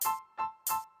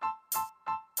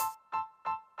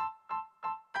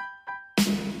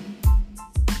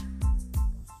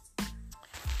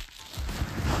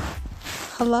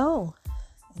Hello,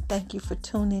 and thank you for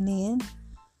tuning in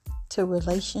to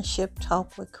Relationship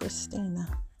Talk with Christina.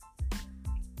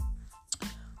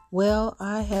 Well,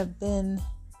 I have been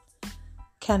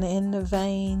kind of in the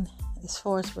vein as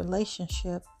far as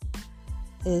relationship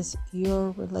is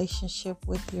your relationship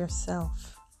with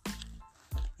yourself.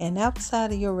 And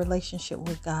outside of your relationship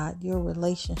with God, your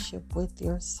relationship with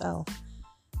yourself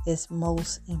is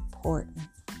most important.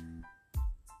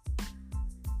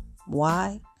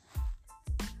 Why?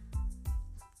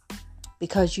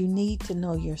 Because you need to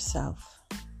know yourself.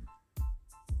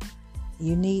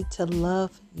 You need to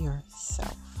love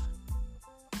yourself.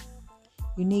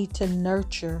 You need to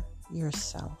nurture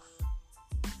yourself.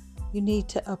 You need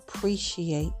to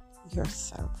appreciate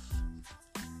yourself.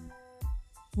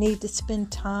 You need to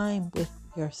spend time with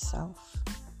yourself.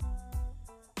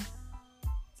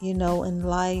 You know, in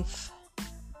life,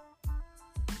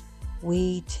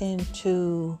 we tend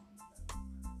to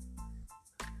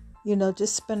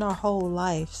just spend our whole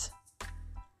lives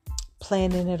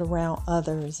planning it around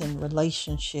others and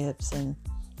relationships, and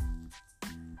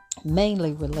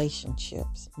mainly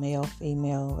relationships, male,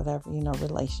 female, whatever,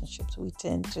 relationships. We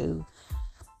tend to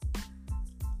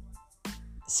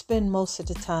spend most of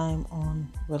the time on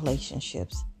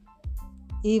relationships.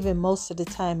 Even most of the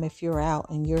time, if you're out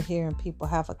and you're hearing people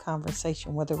have a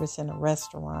conversation, whether it's in a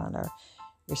restaurant or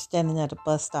you're standing at a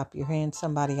bus stop, you're hearing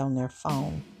somebody on their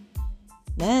phone.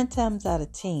 9 times out of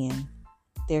 10,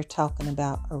 they're talking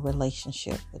about a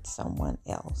relationship with someone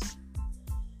else.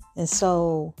 And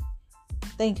so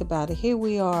think about it. Here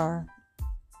we are,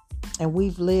 and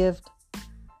we've lived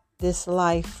this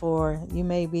life for, you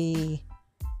may be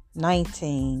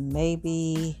 19,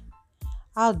 maybe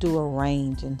I'll do a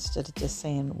range instead of just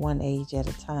saying one age at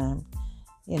a time,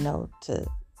 to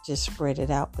just spread it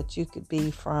out. But you could be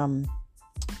from,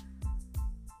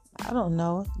 I don't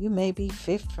know, you may be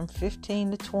from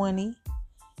 15 to 20. You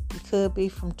could be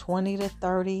from 20 to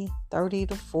 30, 30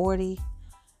 to 40,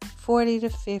 40 to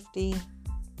 50,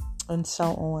 and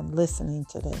so on, listening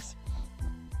to this.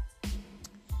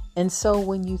 And so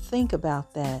when you think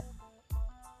about that,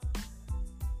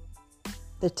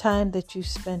 the time that you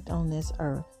spent on this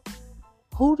earth,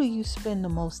 who do you spend the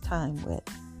most time with?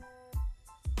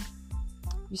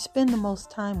 You spend the most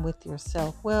time with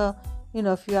yourself. Well,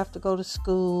 if you have to go to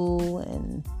school,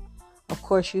 and of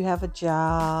course you have a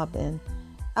job, and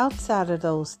outside of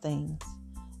those things,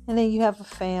 and then you have a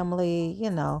family,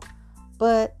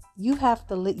 but you have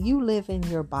to you live in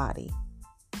your body,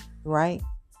 right?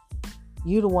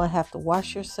 You the one have to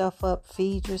wash yourself up,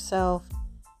 feed yourself,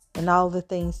 and all the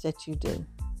things that you do.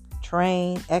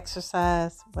 Train,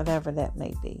 exercise, whatever that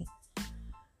may be.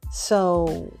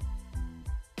 So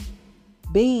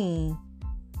being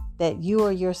that you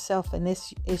are yourself and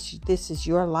this is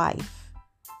your life,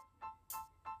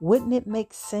 wouldn't it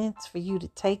make sense for you to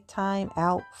take time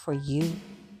out for you?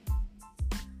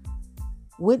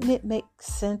 Wouldn't it make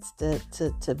sense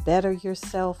to better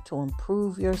yourself, to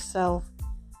improve yourself,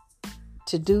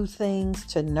 to do things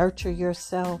to nurture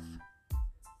yourself,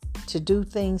 to do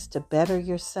things to better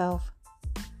yourself?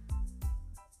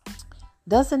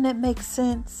 Doesn't it make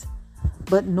sense?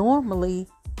 But normally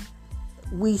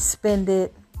we spend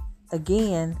it,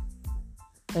 again,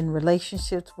 in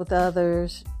relationships with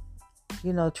others,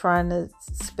 trying to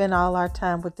spend all our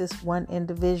time with this one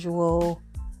individual,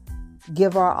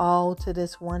 give our all to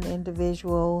this one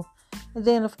individual. And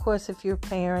then, of course, if you're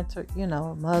parents or,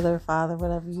 mother, father,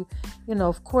 whatever,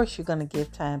 of course you're going to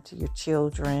give time to your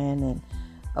children. And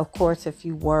of course, if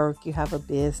you work, you have a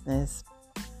business.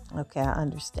 Okay, I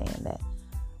understand that.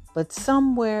 But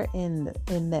somewhere in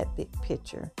that big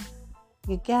picture,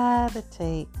 you gotta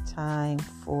take time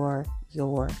for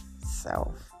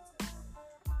yourself.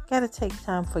 Gotta take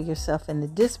time for yourself. And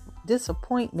the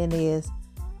disappointment is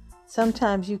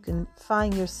sometimes you can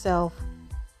find yourself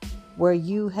where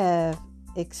you have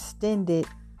extended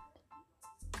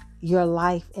your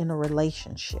life in a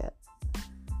relationship.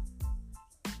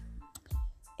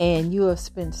 And you have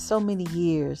spent so many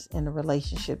years in a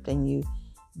relationship, and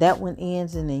that one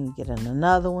ends, and then you get in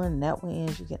another one, and that one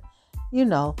ends, you get,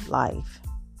 life.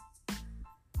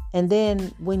 And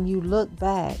then when you look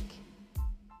back,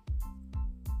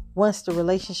 once the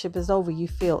relationship is over, you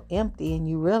feel empty, and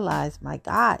you realize, my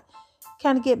God, you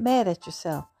kind of get mad at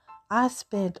yourself. I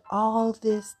spent all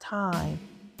this time.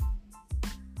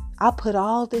 I put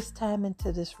all this time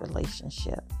into this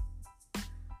relationship.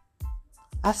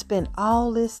 I spent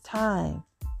all this time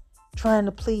trying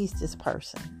to please this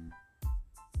person.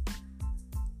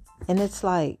 And it's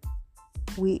like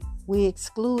we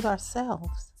exclude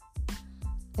ourselves.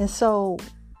 And so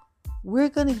we're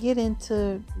going to get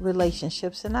into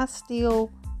relationships, and I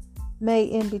still may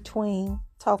in between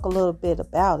talk a little bit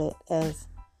about it as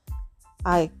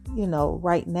I,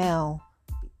 right now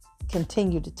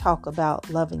continue to talk about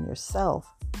loving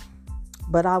yourself.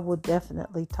 But I will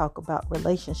definitely talk about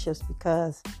relationships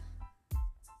because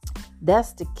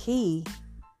that's the key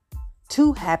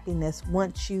to happiness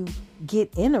once you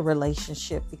get in a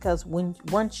relationship. Because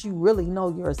once you really know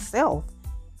yourself,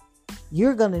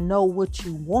 you're going to know what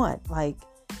you want. Like,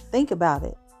 think about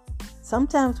it.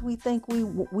 Sometimes we think we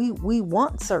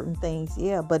want certain things.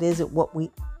 Yeah, but is it what we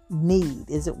need?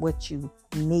 Is it what you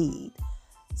need?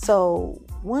 So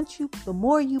the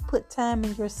more you put time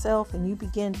in yourself and you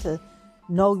begin to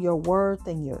know your worth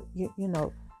and your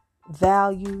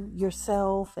value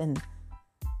yourself and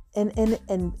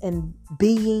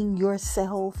being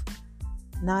yourself,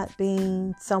 not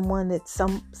being someone that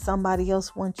somebody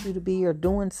else wants you to be or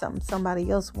doing something somebody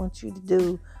else wants you to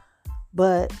do,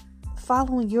 but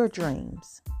following your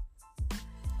dreams,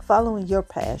 following your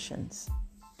passions,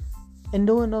 and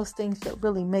doing those things that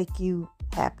really make you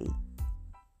happy.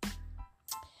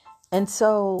 And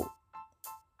so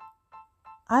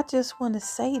I just want to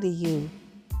say to you,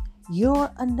 you're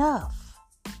enough.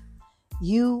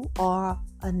 You are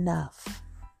enough.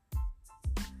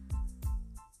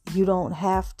 You don't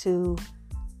have to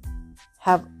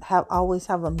always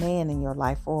have a man in your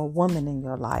life or a woman in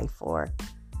your life, or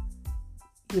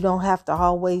you don't have to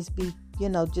always be,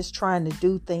 just trying to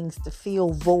do things to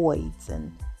fill voids.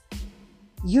 And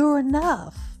you're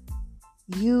enough.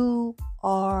 You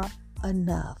are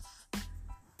enough.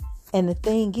 And the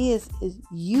thing is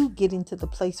you getting to the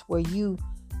place where you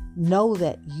know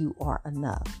that you are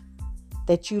enough.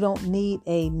 That you don't need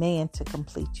a man to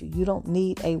complete you. You don't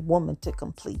need a woman to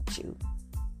complete you.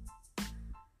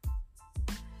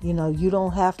 You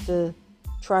don't have to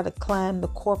try to climb the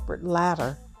corporate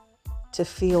ladder to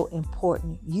feel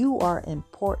important. You are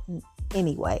important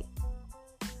anyway.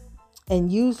 And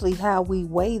usually how we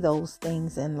weigh those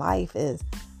things in life is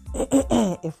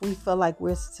if we feel like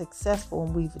we're successful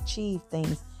and we've achieved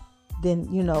things, then,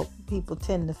 people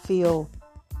tend to feel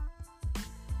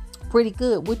pretty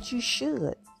good, which you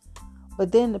should.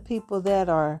 But then the people that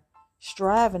are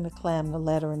striving to climb the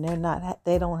ladder and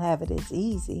they don't have it as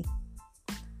easy,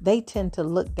 they tend to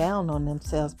look down on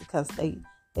themselves because they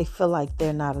feel like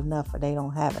they're not enough or they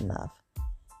don't have enough.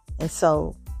 And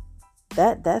so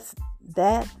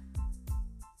that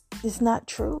is not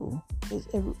true.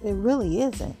 It really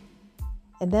isn't.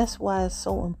 And that's why it's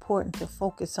so important to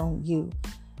focus on you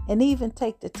and even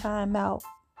take the time out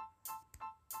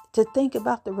to think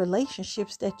about the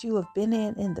relationships that you have been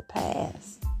in the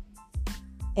past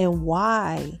and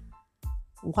why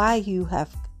you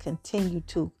have continued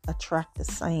to attract the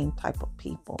same type of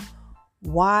people.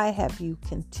 Why have you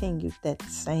continued that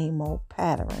same old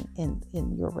pattern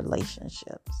in your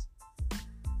relationships?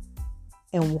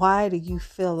 And why do you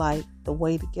feel like the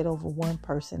way to get over one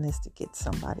person is to get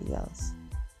somebody else?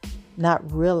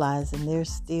 Not realizing there's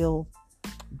still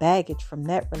baggage from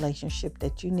that relationship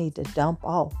that you need to dump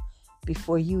off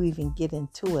before you even get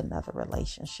into another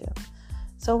relationship.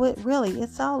 So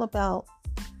it's all about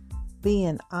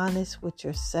being honest with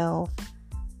yourself,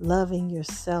 loving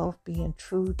yourself, being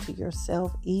true to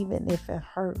yourself, even if it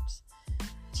hurts.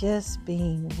 Just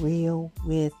being real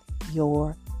with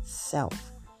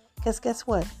yourself. Because guess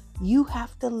what? You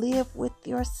have to live with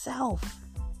yourself.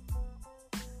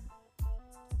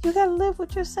 You got to live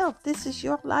with yourself. This is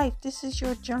your life. This is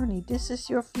your journey. This is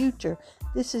your future.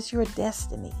 This is your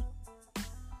destiny.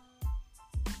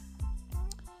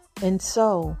 And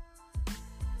so,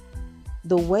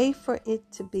 the way for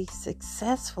it to be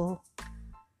successful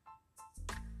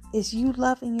is you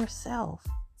loving yourself.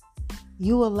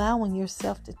 You allowing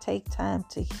yourself to take time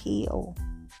to heal.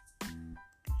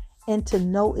 And to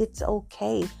know it's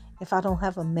okay if I don't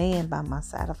have a man by my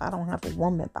side, if I don't have a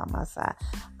woman by my side.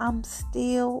 I'm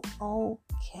still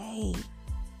okay.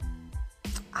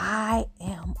 I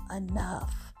am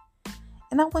enough.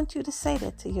 And I want you to say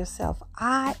that to yourself.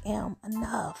 I am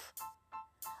enough.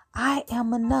 I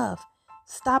am enough.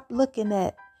 Stop looking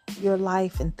at your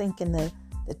life and thinking that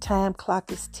the time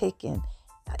clock is ticking.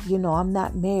 I'm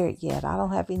not married yet. I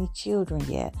don't have any children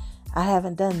yet. I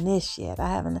haven't done this yet. I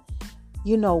haven't,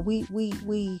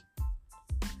 we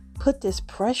put this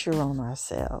pressure on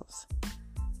ourselves.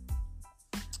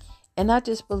 And I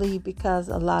just believe because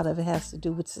a lot of it has to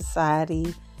do with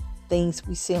society, things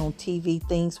we see on TV,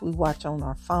 things we watch on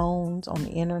our phones, on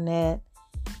the internet.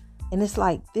 And it's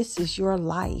like, this is your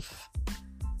life.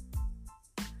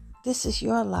 This is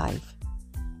your life.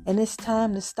 And it's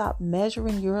time to stop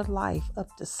measuring your life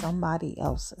up to somebody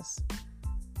else's.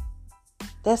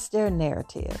 That's their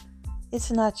narrative.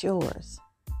 It's not yours.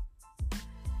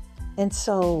 And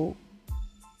so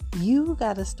you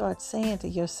got to start saying to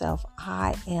yourself,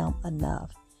 I am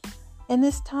enough. And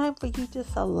it's time for you to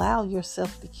just allow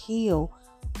yourself to heal.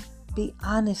 Be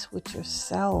honest with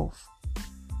yourself.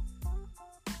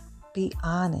 Be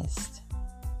honest.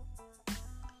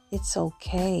 It's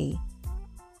okay.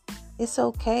 It's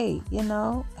okay,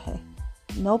 Hey,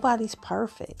 nobody's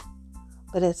perfect.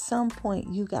 But at some point,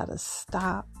 you got to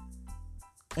stop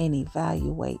and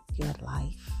evaluate your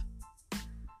life.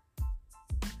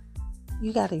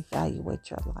 You got to evaluate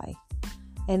your life.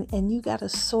 And you got to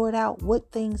sort out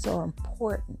what things are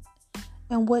important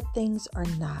and what things are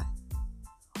not.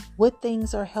 What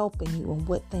things are helping you and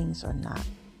what things are not.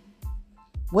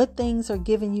 What things are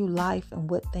giving you life and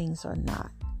what things are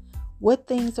not. What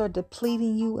things are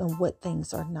depleting you and what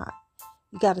things are not.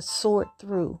 You got to sort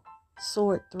through.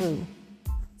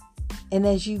 And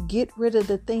as you get rid of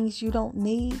the things you don't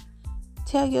need,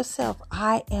 tell yourself,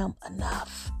 I am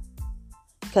enough.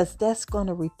 Because that's going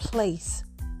to replace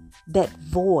that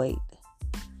void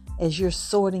as you're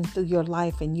sorting through your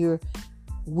life and you're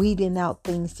weeding out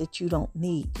things that you don't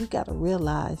need. You got to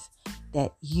realize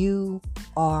that you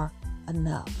are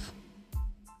enough.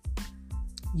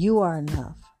 You are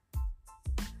enough.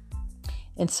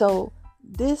 And so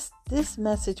this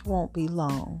message won't be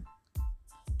long,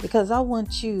 because I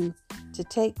want you to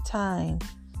take time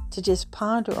to just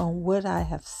ponder on what I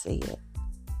have said.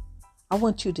 I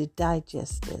want you to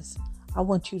digest this. I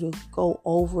want you to go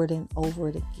over it and over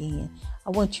it again. I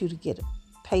want you to get a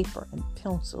paper and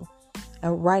pencil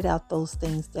and write out those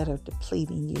things that are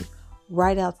depleting you.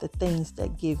 Write out the things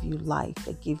that give you life,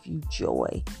 that give you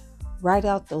joy. Write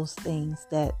out those things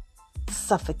that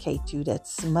suffocate you, that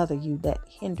smother you, that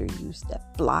hinder you,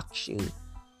 that blocks you.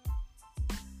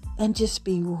 And just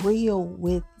be real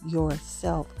with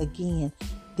yourself. Again,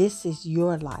 this is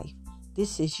your life.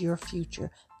 This is your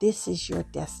future. This is your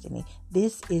destiny.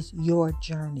 This is your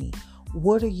journey.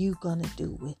 What are you going to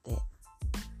do with it?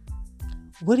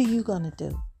 What are you going to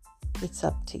do? It's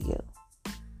up to you.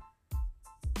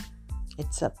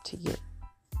 It's up to you.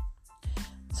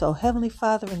 So, Heavenly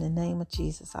Father, in the name of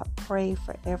Jesus, I pray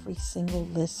for every single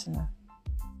listener.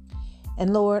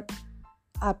 And Lord,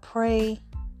 I pray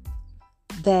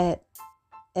that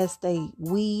as they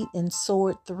weed and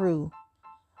sort through,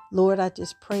 Lord, I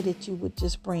just pray that you would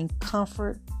just bring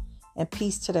comfort and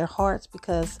peace to their hearts,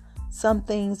 because some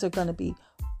things are going to be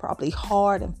probably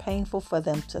hard and painful for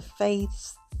them to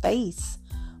face.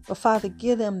 But Father,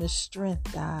 give them the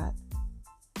strength, God,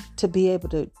 to be able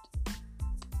to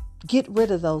get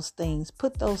rid of those things.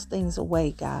 Put those things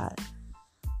away, God,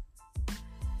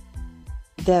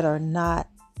 that are not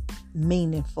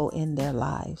meaningful in their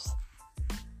lives.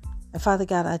 And Father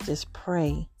God, I just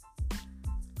pray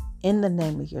in the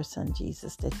name of your Son,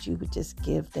 Jesus, that you would just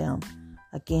give them,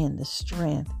 again, the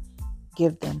strength,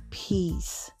 give them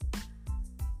peace,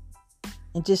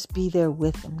 and just be there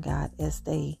with them, God, as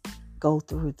they go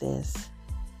through this.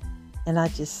 And I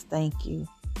just thank you,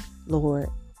 Lord,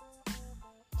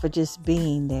 for just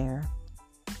being there.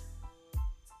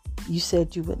 You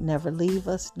said you would never leave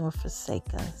us nor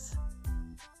forsake us.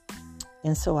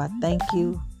 And so I thank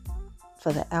you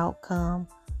for the outcome.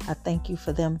 I thank you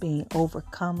for them being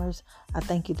overcomers. I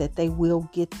thank you that they will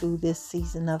get through this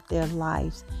season of their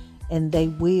lives, and they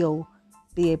will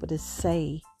be able to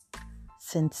say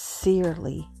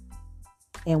sincerely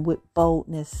and with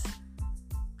boldness,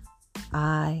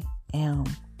 I am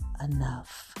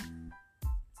enough.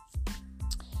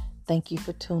 Thank you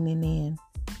for tuning in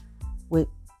with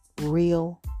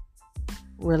Real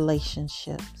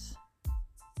Relationships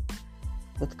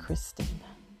with Christina.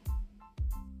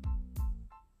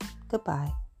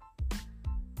 Goodbye.